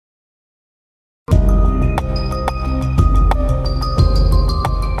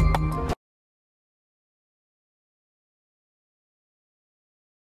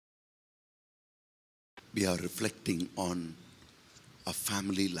we are reflecting on a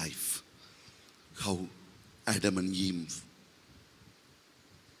family life, how Adam and Eve,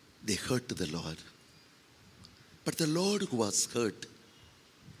 they hurt the Lord. But the Lord who was hurt,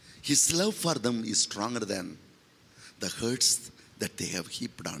 his love for them is stronger than the hurts that they have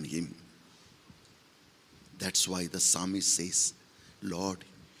heaped on him. That's why the psalmist says, Lord,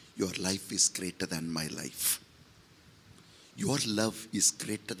 your life is greater than my life. Your love is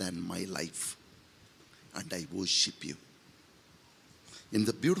greater than my life. And I worship you. In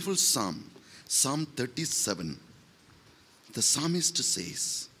the beautiful psalm, Psalm 37, the psalmist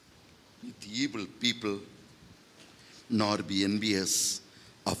says, with evil people, nor be envious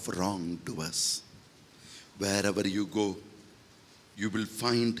of wrongdoers. Wherever you go, you will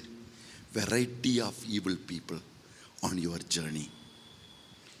find variety of evil people on your journey.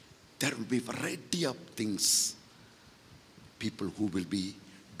 There will be variety of things. People who will be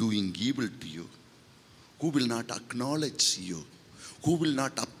doing evil to you, who will not acknowledge you, who will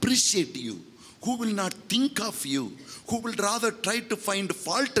not appreciate you, who will not think of you, who will rather try to find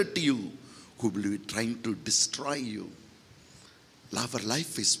fault at you, who will be trying to destroy you. Our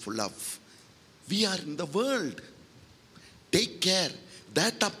life is full of, we are in the world. Take care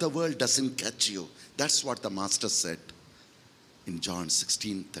that of the world doesn't catch you. That's what the Master said. In John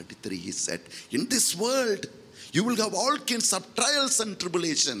 16:33, he said, in this world, you will have all kinds of trials and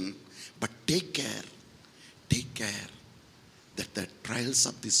tribulation. But take care that the trials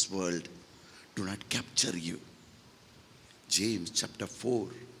of this world do not capture you. James chapter 4,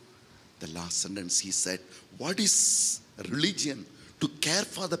 the last sentence, he said, what is religion? To care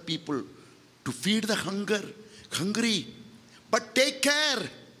for the people, to feed the hungry. But take care,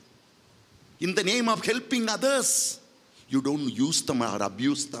 in the name of helping others, you don't use them or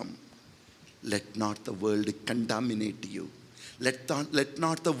abuse them. Let not the world contaminate you. Let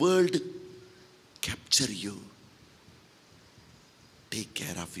not the world capture you. Take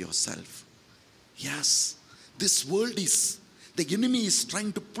care of yourself. Yes, this world is, the enemy is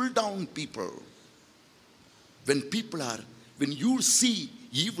trying to pull down people. When you see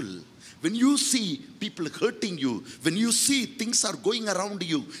evil, when you see people hurting you, when you see things are going around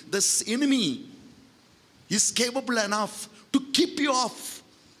you, this enemy is capable enough to keep you off.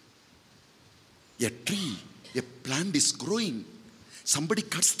 A tree, a plant is growing. Somebody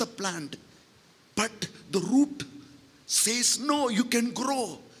cuts the plant, but the root says, no, you can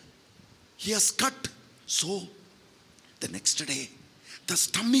grow. He has cut. So, the next day, the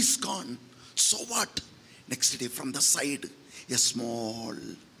stem is gone. So what? Next day, from the side, a small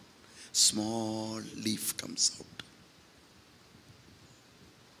leaf comes out.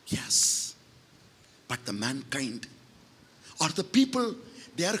 Yes. But the mankind, or the people,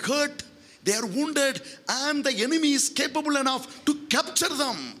 they are hurt, they are wounded, and the enemy is capable enough to capture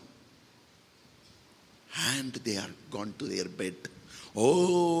them. And they are gone to their bed.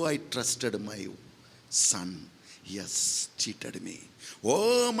 Oh, I trusted my son. He has cheated me.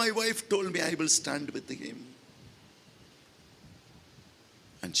 Oh, my wife told me I will stand with him.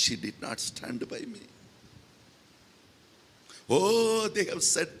 And she did not stand by me. Oh, they have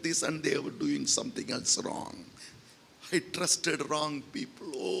said this and they were doing something else wrong. I trusted wrong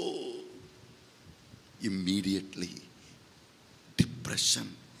people. Oh, immediately,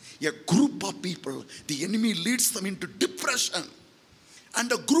 depression. A group of people, the enemy leads them into depression.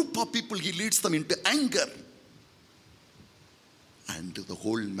 And a group of people, he leads them into anger. And the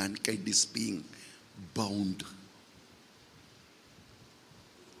whole mankind is being bound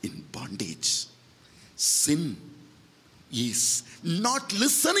in bondage. Sin is not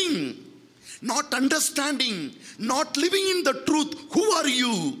listening, not understanding, not living in the truth. Who are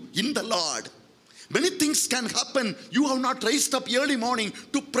you in the Lord? Many things can happen. You have not raised up early morning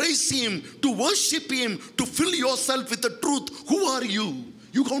to praise him, to worship him, to fill yourself with the truth. Who are you?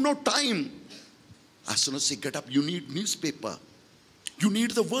 You have no time. As soon as you get up, you need newspaper. You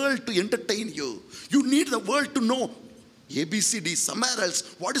need the world to entertain you. You need the world to know ABCD, somewhere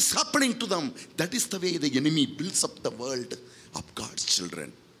else, what is happening to them. That is the way the enemy builds up the world of God's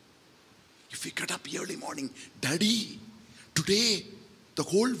children. If you get up early morning, Daddy, today the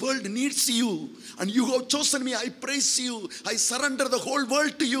whole world needs you, and you have chosen me. I praise you. I surrender the whole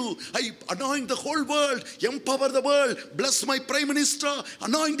world to you. I anoint the whole world, empower the world, bless my Prime Minister,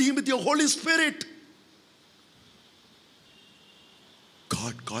 anoint him with your Holy Spirit.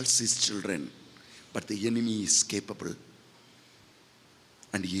 God calls his children, but the enemy is capable,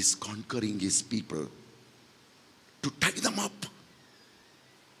 and he is conquering his people to tie them up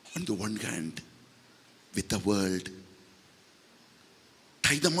on the one hand with the world,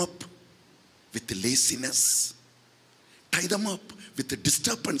 tie them up with the laziness, tie them up with the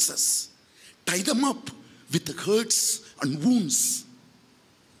disturbances, tie them up with hurts and wounds,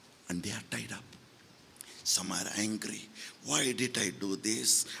 and they are tied up. Some are angry. Why did I do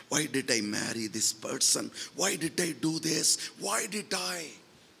this? Why did I marry this person? Why did I do this? Why did I?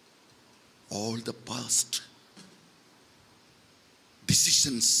 All the past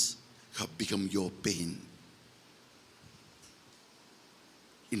decisions have become your pain.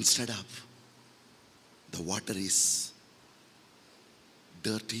 Instead of the water is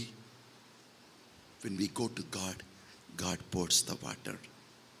dirty, when we go to God, God pours the water.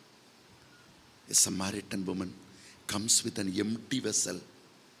 A Samaritan woman comes with an empty vessel.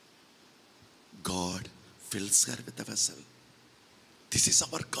 God fills her with a vessel. This is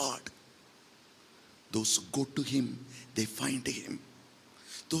our God. Those who go to Him, they find Him.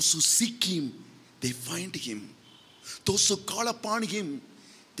 Those who seek Him, they find Him. Those who call upon Him,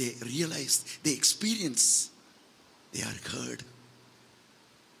 they realize, they experience, they are heard.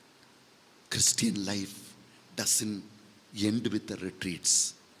 Christian life doesn't end with the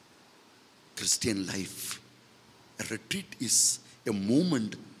retreats. Christian life, a retreat is a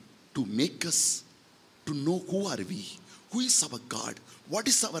moment to make us to know who are we, who is our God, what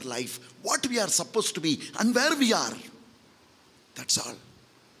is our life, what we are supposed to be, and where we are. That's all.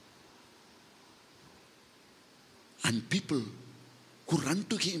 And people who run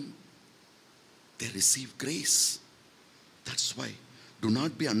to Him, they receive grace. That's why do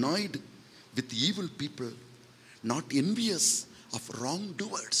not be annoyed with evil people, not envious of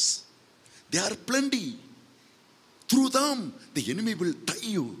wrongdoers. There are plenty. Through them, the enemy will tie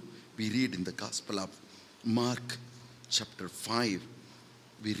you. We read in the Gospel of Mark chapter 5,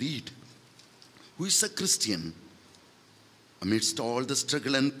 we read, who is a Christian? Amidst all the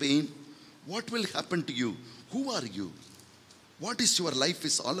struggle and pain, what will happen to you? Who are you? What is your life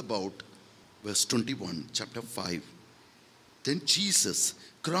is all about? Verse 21, chapter 5. Then Jesus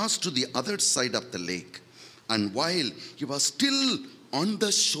crossed to the other side of the lake, and while he was still on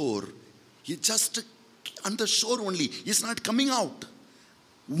the shore, he just on the shore only, he's not coming out.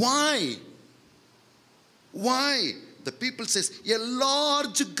 Why? Why? The people says, a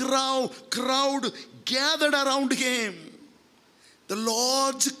large crowd gathered around him. The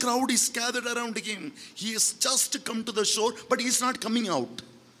large crowd is gathered around him. He has just come to the shore, but he is not coming out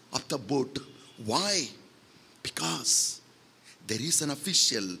of the boat. Why? Because there is an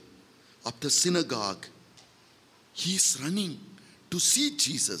official of the synagogue. He is running to see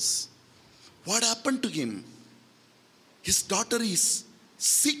Jesus. What happened to him? His daughter is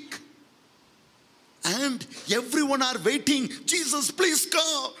sick. And everyone are waiting. Jesus, please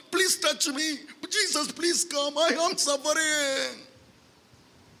come. Please touch me. Jesus, please come. I am suffering.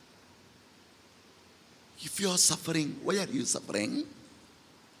 If you are suffering, why are you suffering?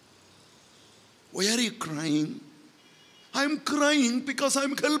 Why are you crying? I am crying because I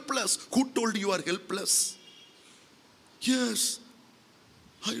am helpless. Who told you are helpless? Yes.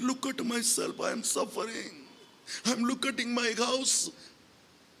 I look at myself, I am suffering. I am looking at my house.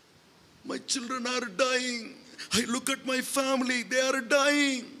 My children are dying. I look at my family, they are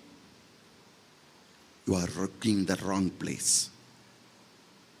dying. You are looking the wrong place.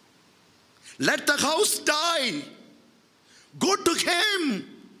 Let the house die. Go to Him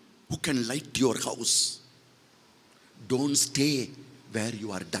who can light your house. Don't stay where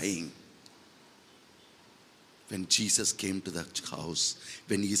you are dying. When Jesus came to the house,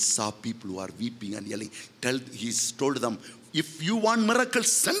 when he saw people who are weeping and yelling, he told them, if you want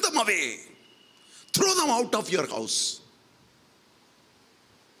miracles, send them away. Throw them out of your house.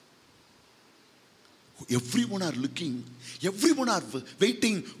 Everyone are looking. Everyone are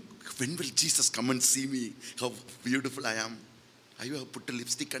waiting. When will Jesus come and see me? How beautiful I am. I have put a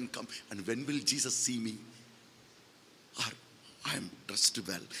lipstick and come. And when will Jesus see me? Or I am dressed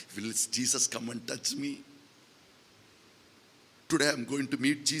well. Will Jesus come and touch me? Today I am going to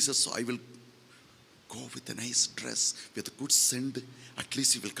meet Jesus, so I will go with a nice dress, with a good scent. At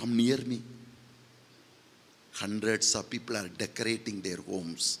least he will come near me. Hundreds of people are decorating their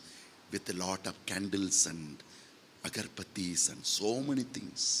homes with a lot of candles and agarbattis and so many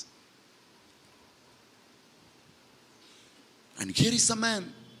things. And here is a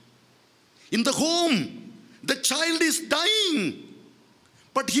man. In the home, the child is dying.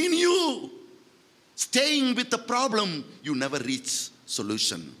 But he knew, staying with the problem, you never reach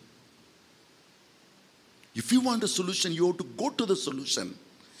solution. If you want a solution, you have to go to the solution.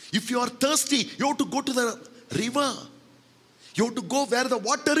 If you are thirsty, you have to go to the river. You have to go where the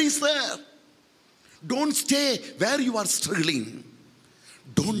water is there. Don't stay where you are struggling.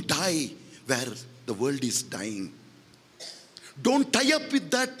 Don't die where the world is dying. Don't tie up with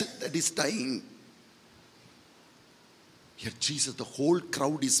that is dying. Here Jesus, the whole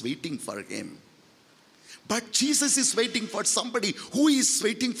crowd is waiting for him. But Jesus is waiting for somebody who is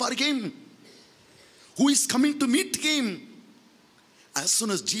waiting for him, who is coming to meet him. As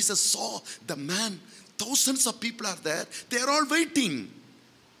soon as Jesus saw the man, thousands of people are there. They are all waiting.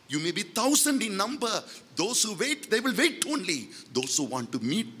 You may be 1,000 in number. Those who wait, they will wait only. Those who want to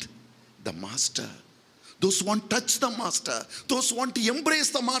meet the master, those who want to touch the master, those who want to embrace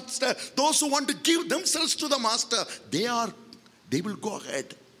the master, those who want to give themselves to the master, they will go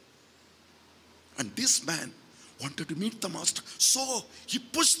ahead. And this man wanted to meet the master. So he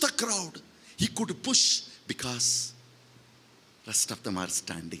pushed the crowd. He could push because rest of them are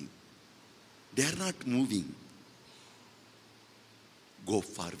standing. They are not moving. Go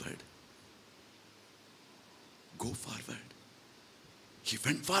forward. Go forward. He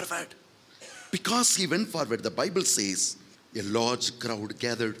went forward. Because he went forward, the Bible says, a large crowd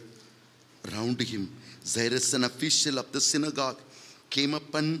gathered around him. Jairus, an official of the synagogue, came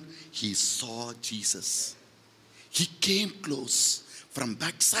up and he saw Jesus. He came close from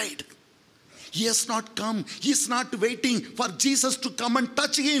backside. He has not come. He is not waiting for Jesus to come and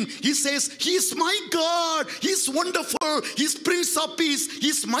touch him. He says, he is my God. He is wonderful. He is Prince of Peace. He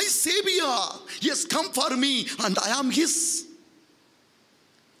is my Savior. He has come for me and I am his.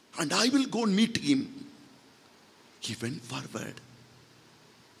 And I will go and meet him. He went forward.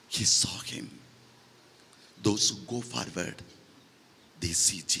 He saw him. Those who go forward, they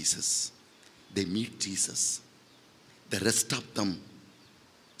see Jesus. They meet Jesus. The rest of them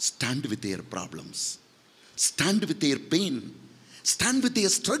stand with their problems, stand with their pain, stand with their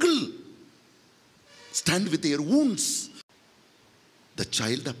struggle, stand with their wounds. The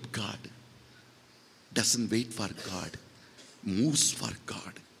child of God doesn't wait for God, moves for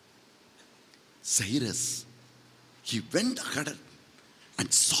God. Jairus, he went ahead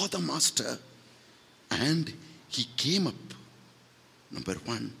and saw the master and he came up. Number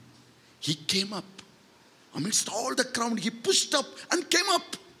one, he came up. Amidst all the crowd, he pushed up and came up.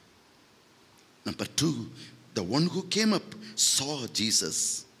 Number two, the one who came up saw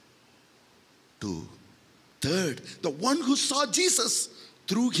Jesus. Two. Third, the one who saw Jesus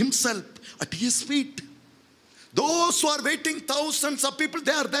threw himself at his feet. Those who are waiting, thousands of people,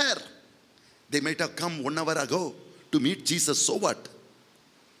 they are there. They might have come 1 hour ago to meet Jesus. So what?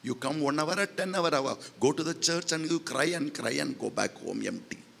 You come 1 hour or 10 hours, go to the church and you cry and go back home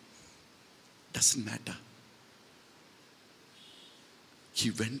empty. Doesn't matter. He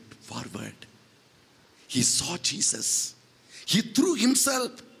went forward. He saw Jesus. He threw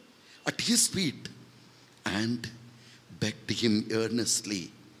himself at his feet and begged him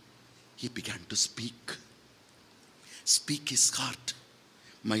earnestly. He began to speak his heart.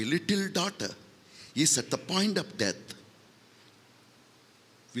 My little daughter is at the point of death.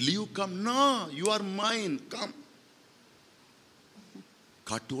 Will you come? No, you are mine. Come.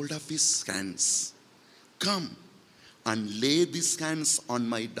 Caught hold of his hands. Come and lay these hands on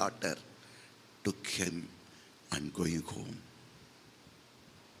my daughter. Took him and going home.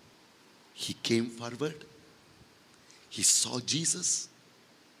 He came forward. He saw Jesus.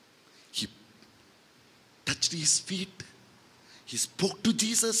 He touched his feet. He spoke to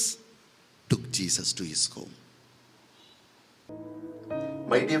Jesus. Took Jesus to his home.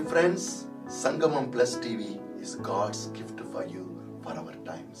 My dear friends, Sangamam Plus TV is God's gift for you for our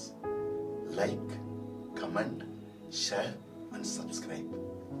times. Like, comment, share and subscribe.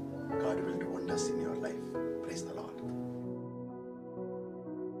 God will do wonders in your life. Praise the Lord.